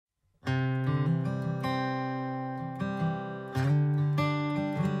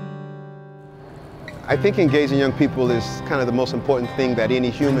I think engaging young people is kind of the most important thing that any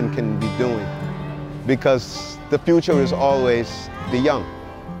human can be doing, because the future is always the young.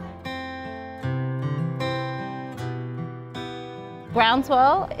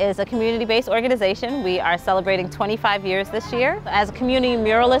 Groundswell is a community-based organization. We are celebrating 25 years this year. As a community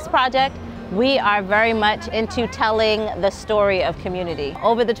muralist project, we are very much into telling the story of community.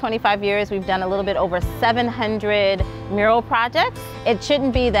 Over the 25 years, we've done a little bit over 700 mural projects. It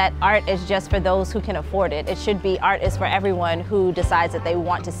shouldn't be that art is just for those who can afford it. It should be art is for everyone who decides that they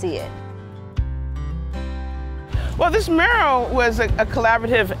want to see it. Well, this mural was a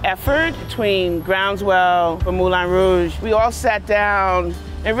collaborative effort between Groundswell and Moulin Rouge. We all sat down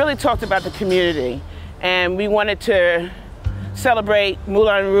and really talked about the community, and we wanted to celebrate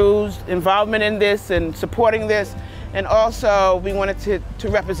Moulin Rouge's involvement in this and supporting this, and also we wanted to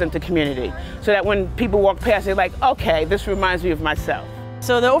represent the community so that when people walk past, they're like, okay, this reminds me of myself.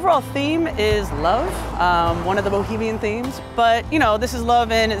 So the overall theme is love, one of the Bohemian themes, but you know, this is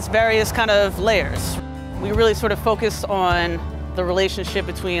love in its various kind of layers. We really sort of focus on the relationship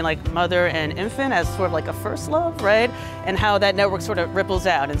between like mother and infant as sort of like a first love, right? And how that network sort of ripples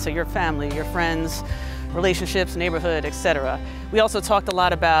out into your family, your friends, relationships, neighborhood, etc. We also talked a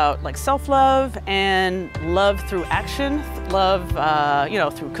lot about like self-love and love through action, love you know,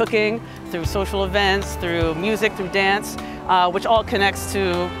 through cooking, through social events, through music, through dance, which all connects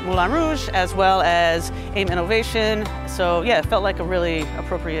to Moulin Rouge as well as AIM Innovation. So yeah, it felt like a really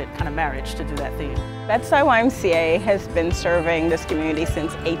appropriate kind of marriage to do that theme. Bed-Stuy YMCA has been serving this community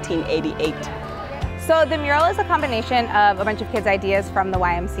since 1888. So the mural is a combination of a bunch of kids' ideas from the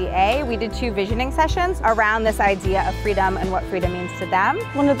YMCA. We did 2 visioning sessions around this idea of freedom and what freedom means to them.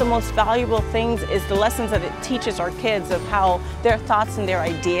 One of the most valuable things is the lessons that it teaches our kids of how their thoughts and their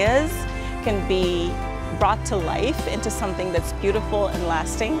ideas can be brought to life into something that's beautiful and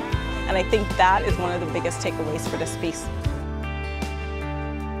lasting. And I think that is one of the biggest takeaways for this piece.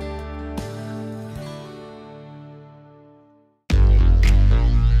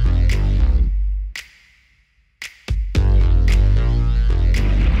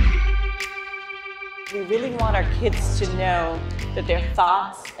 We really want our kids to know that their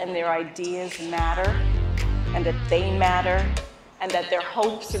thoughts and their ideas matter, and that they matter, and that their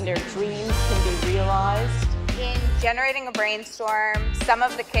hopes and their dreams can be realized. In generating a brainstorm, some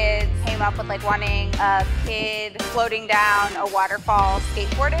of the kids came up with like wanting a kid floating down a waterfall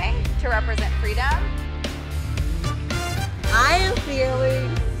skateboarding to represent freedom. I am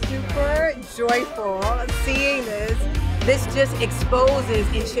feeling super joyful seeing this. This just exposes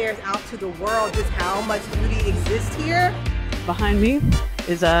and shares out to the world just how much beauty exists here. Behind me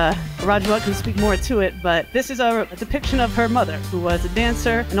is Rajwa can speak more to it, but this is a depiction of her mother, who was a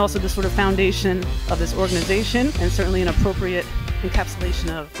dancer and also the sort of foundation of this organization, and certainly an appropriate encapsulation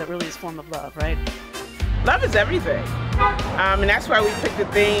of that really is form of love, right? Love is everything. And that's why we picked the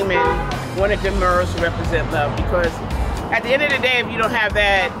theme and wanted the murals to represent love, because at the end of the day, if you don't have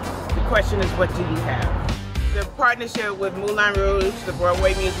that, the question is, what do you have? The partnership with Moulin Rouge, the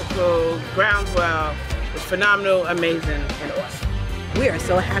Broadway musical, Groundswell, was phenomenal, amazing, and awesome. We are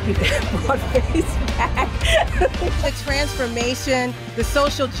so happy that Broadway is back. The transformation, the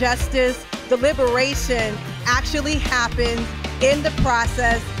social justice, the liberation actually happens in the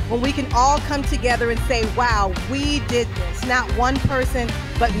process when we can all come together and say, wow, we did this. Not one person,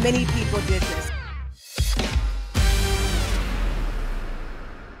 but many people did this.